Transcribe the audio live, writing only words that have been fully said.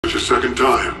message a second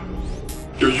time.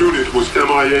 Your unit was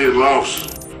MIA in Laos,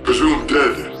 presumed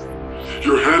dead.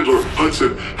 Your handler,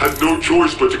 Hudson, had no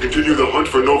choice but to continue the hunt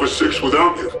for Nova 6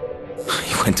 without you.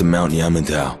 He went to Mount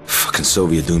Yamantau. Fucking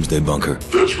Soviet doomsday bunker.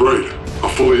 That's right. A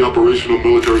fully operational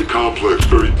military complex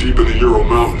buried deep in the Ural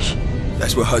Mountains.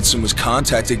 That's where Hudson was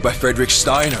contacted by Frederick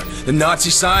Steiner, the Nazi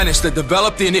scientist that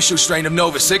developed the initial strain of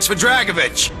Nova 6 for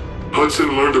Dragovich.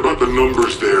 Hudson learned about the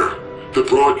numbers there, the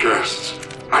broadcasts.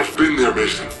 I've been there,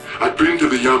 Mason. I've been to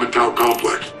the Yamantau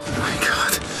complex. Oh my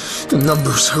god, the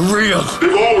numbers are real.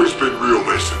 They've always been real,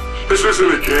 Mason. This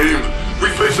isn't a game. We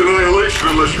face annihilation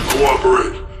unless you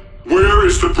cooperate. Where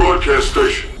is the broadcast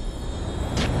station?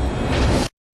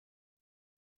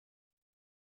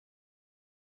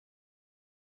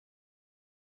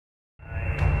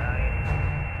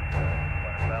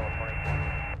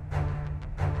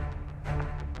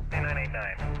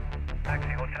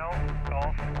 Taxi Hotel,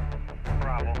 Golf,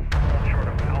 Bravo, short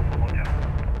of Alpha Hotel.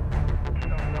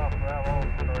 Golf, Bravo,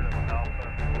 short of Alpha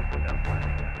Hotel.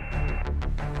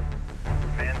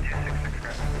 Man 266,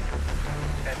 correct?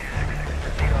 Man 266,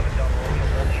 proceed on the double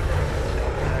Hotel, short of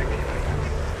Delta Taxi,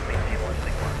 maintain 1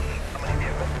 sequence. How many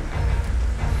vehicles?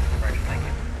 Right, thank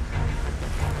you.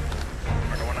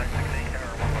 Marker 1968,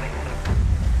 error 118.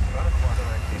 About a quarter,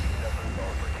 1987,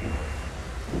 call for deeply.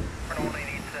 Marker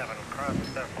 187, cross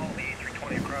the phone, the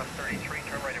A320 across 33,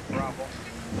 turn right at Bravo,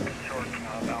 short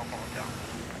of Alpha Hotel.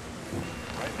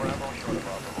 Right, Bravo, short of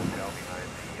Alpha Hotel, behind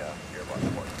the Airbus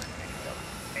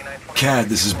 487. CAD,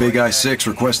 this is Big I-6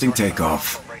 requesting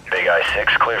takeoff. Big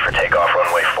I-6, clear for takeoff,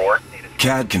 runway 4.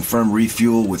 CAD, confirm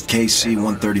refuel with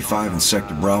KC-135 in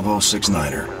Sector Bravo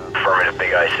 69er. Affirmative,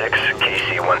 Big I-6.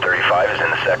 KC-135 is in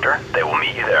the sector. They will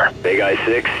meet you there. Big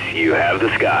I-6, you have the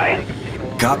sky.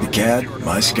 Copy, CAD,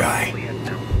 my sky.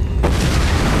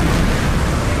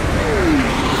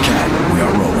 CAD, we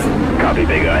are rolling. Copy,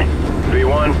 Big I.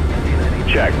 V1,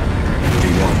 check.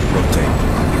 V1, rotate.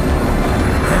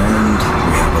 And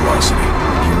we have velocity.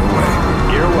 Gear away.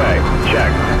 Gear away,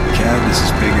 check. CAD, this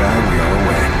is Big I, we are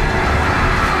away.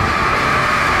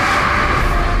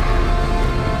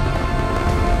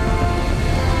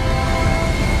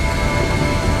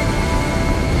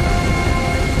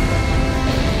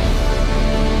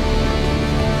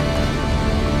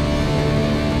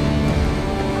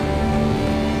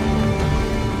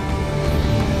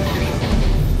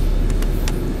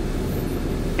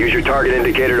 Use your target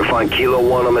indicator to find Kilo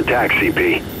 1 on the TAC,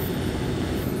 CP.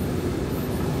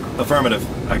 Affirmative.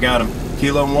 I got him.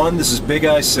 Kilo 1, this is Big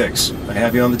I-6. I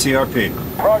have you on the TRP.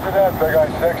 Roger that, Big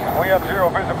I-6. We have zero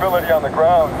visibility on the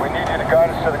ground. We need you to guide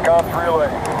us to the comms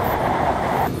relay.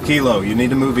 Kilo, you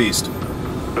need to move east.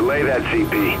 Relay that,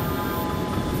 CP.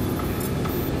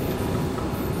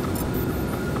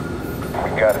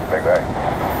 We got it, Big I.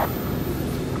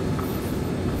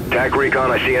 TAC recon,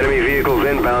 I see enemy vehicles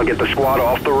inbound. Get the squad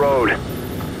off the road.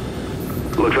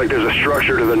 Looks like there's a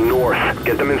structure to the north.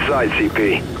 Get them inside,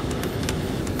 CP.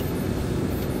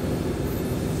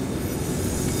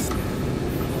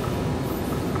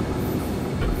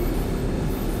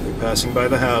 We're passing by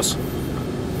the house.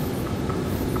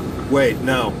 Wait,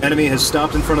 no. Enemy has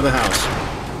stopped in front of the house.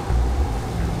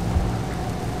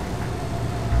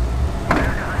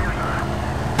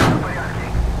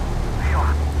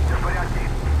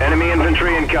 Enemy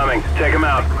infantry incoming. Take them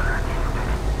out.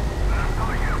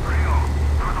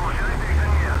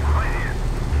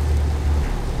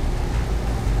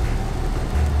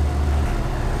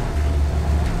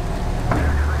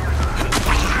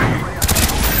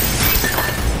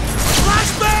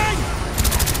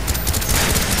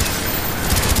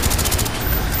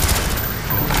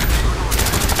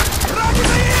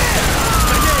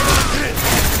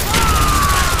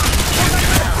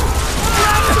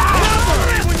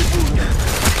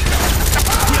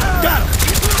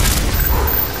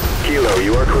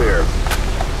 You are clear.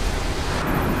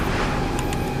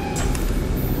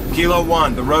 Kilo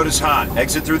 1, the road is hot.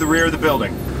 Exit through the rear of the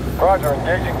building. Roger,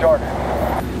 engaging target.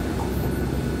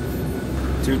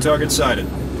 2 targets sighted.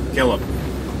 Kill them.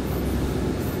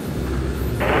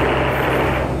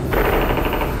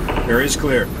 Area's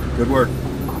clear. Good work.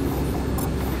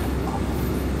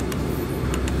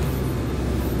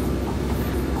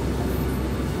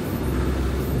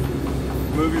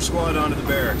 Move your squad onto the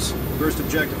barracks. First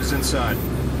objective is inside.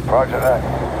 Roger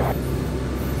that.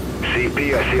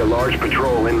 CP, I see a large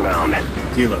patrol inbound.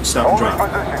 Kilo, stop and Hold drop.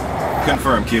 position.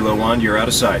 Confirm, Kilo 1, you're out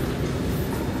of sight.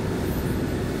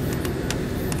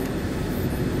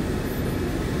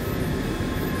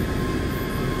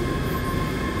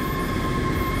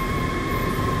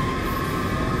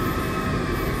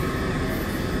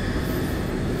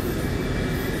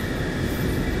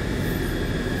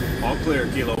 All clear,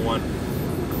 Kilo 1.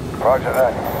 Roger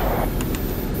that.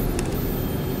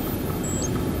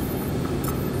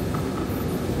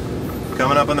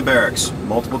 Coming up on the barracks.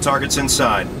 Multiple targets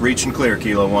inside. Reach and clear,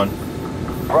 Kilo 1.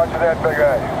 Roger that, big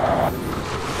eye.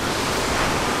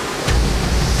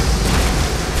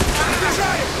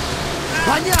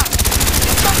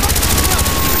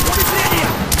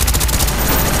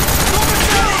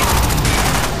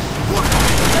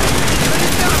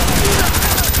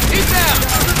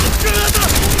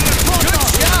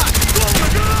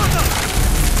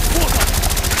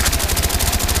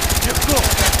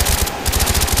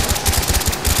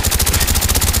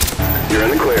 You're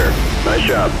in the clear. Nice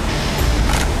job.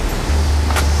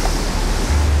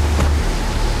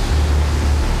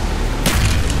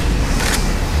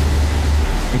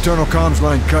 Internal comms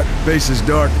line cut. Base is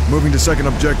dark. Moving to second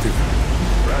objective.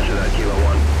 Roger that, Kilo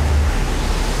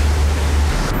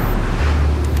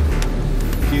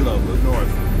 1. Kilo, move north.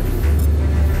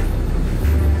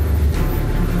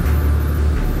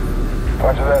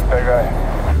 Roger that, big eye.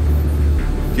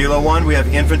 Kilo 1, we have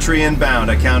infantry inbound.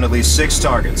 I count at least 6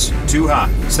 targets. Too hot.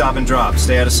 Stop and drop.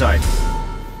 Stay out of sight.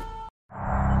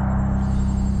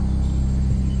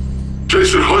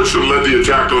 Jason Hudson led the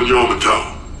attack on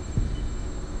Yamato.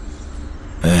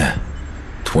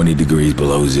 20 degrees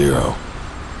below zero.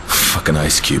 Fucking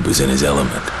Ice Cube was in his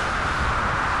element.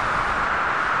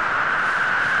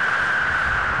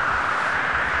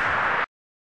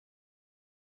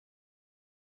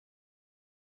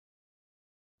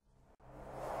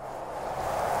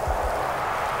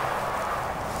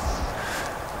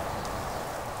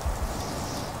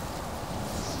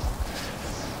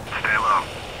 Stay low.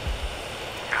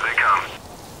 Here they come.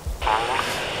 Hold.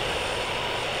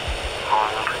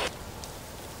 Hold.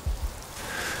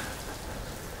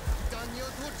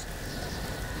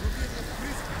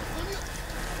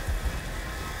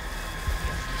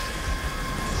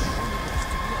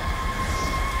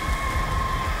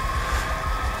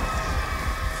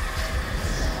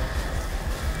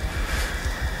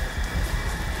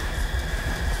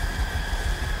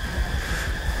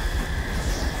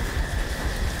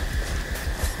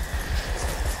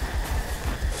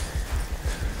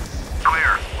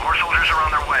 Clear. More soldiers are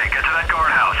on their way. Get to that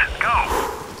guardhouse. Go!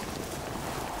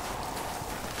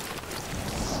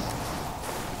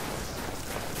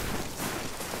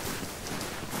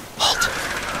 Halt.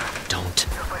 Don't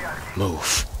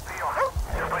move.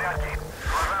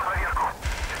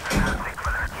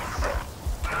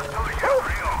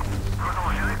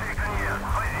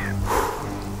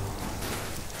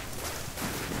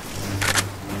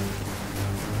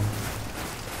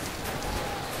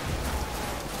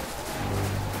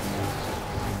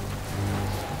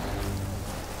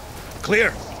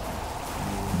 Clear.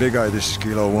 Big eye, this is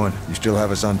Kilo 1. You still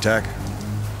have us on tack?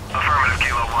 Affirmative,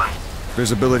 Kilo 1.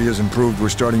 Visibility has improved. We're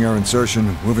starting our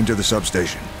insertion, moving to the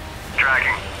substation.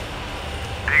 Tracking.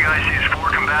 Big Eye sees 4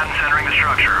 combatants entering the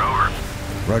structure. Over.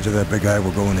 Roger that, Big Eye.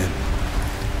 We're going in.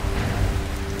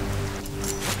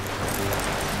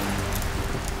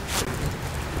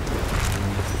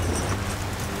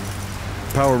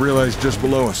 Power relays just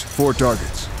below us. 4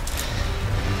 targets.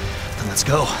 Then let's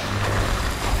go.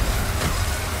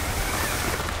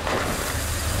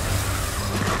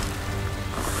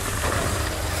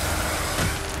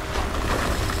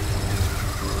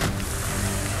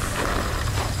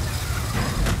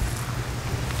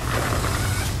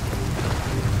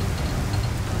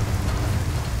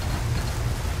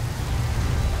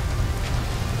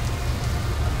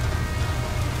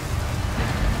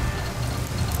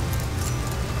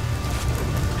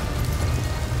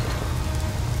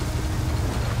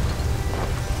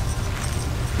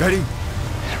 Ready?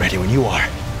 Ready when you are.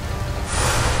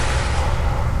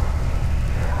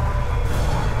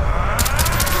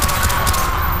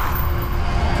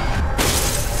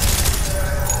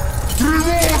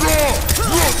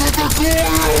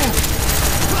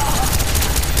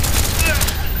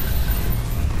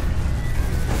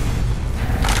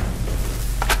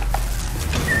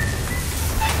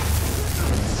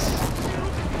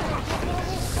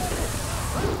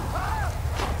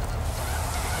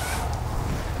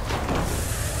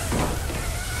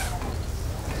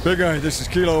 Big Eye, this is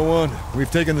Kilo 1.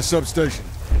 We've taken the substation.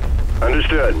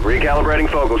 Understood. Recalibrating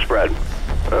focal spread.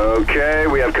 Okay,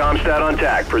 we have Comstat on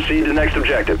tack. Proceed to next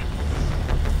objective.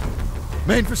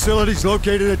 Main facility's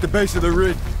located at the base of the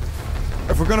ridge.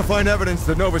 If we're gonna find evidence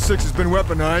that Nova 6 has been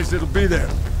weaponized, it'll be there.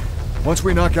 Once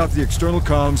we knock out the external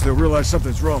comms, they'll realize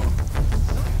something's wrong.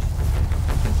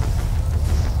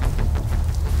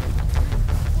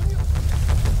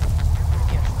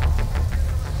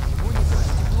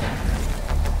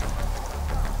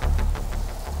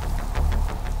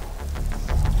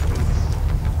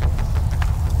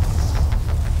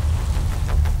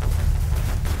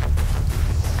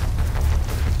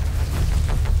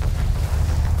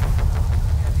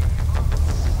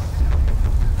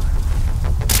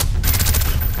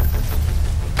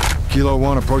 Kilo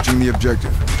 1 approaching the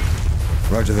objective.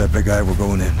 Roger that, big guy. We're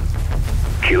going in.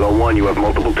 Kilo 1, you have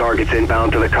multiple targets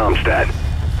inbound to the Comstat.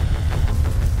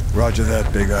 Roger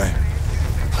that, big guy.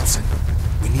 Hudson,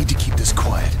 we need to keep this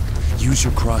quiet. Use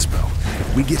your crossbow.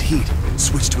 If we get heat,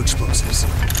 switch to explosives.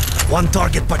 One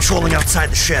target patrolling outside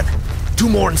the shed. 2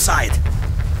 more inside.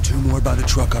 2 more by the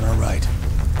truck on our right.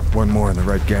 1 more in the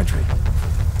right gantry.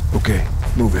 Okay,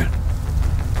 move in.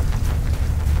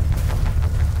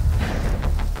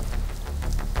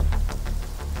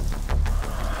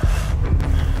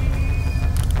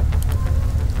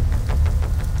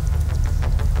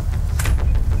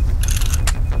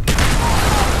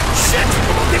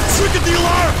 Triggered the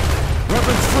alarm!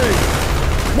 Weapons free!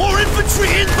 More infantry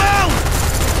inbound!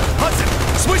 Hudson,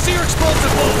 switch to your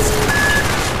explosive bolts!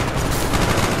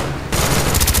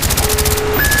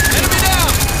 Enemy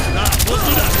down! We'll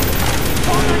do that!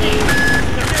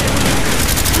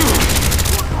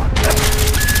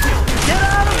 Get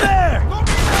out of there!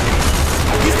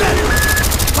 He's dead!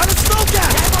 By the snow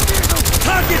gas!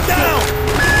 Target down!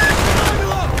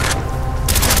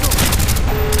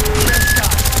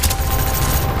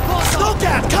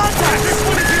 Snowcat! Contact! This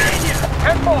one is Canadian!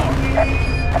 Careful!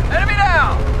 Enemy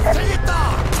down!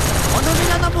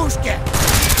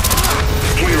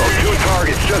 Kilo, 2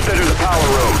 targets just entered the power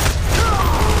room.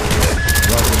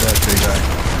 Roger that, big guy.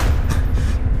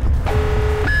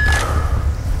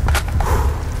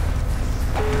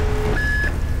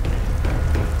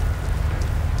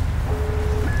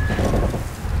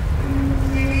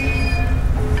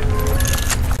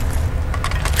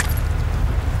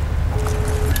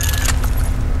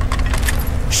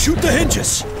 Shoot the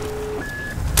hinges!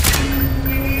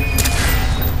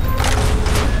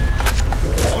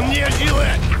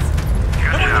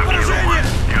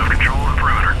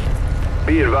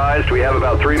 Be advised, we have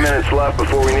about 3 minutes left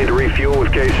before we need to refuel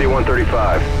with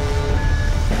KC-135.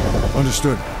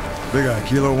 Understood. Big Eye,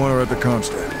 Kilo 1 are at the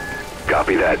Comstat.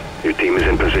 Copy that. Your team is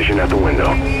in position at the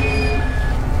window.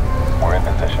 We're in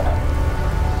position.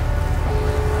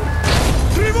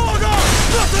 Тревога!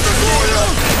 Нас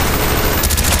атакуют!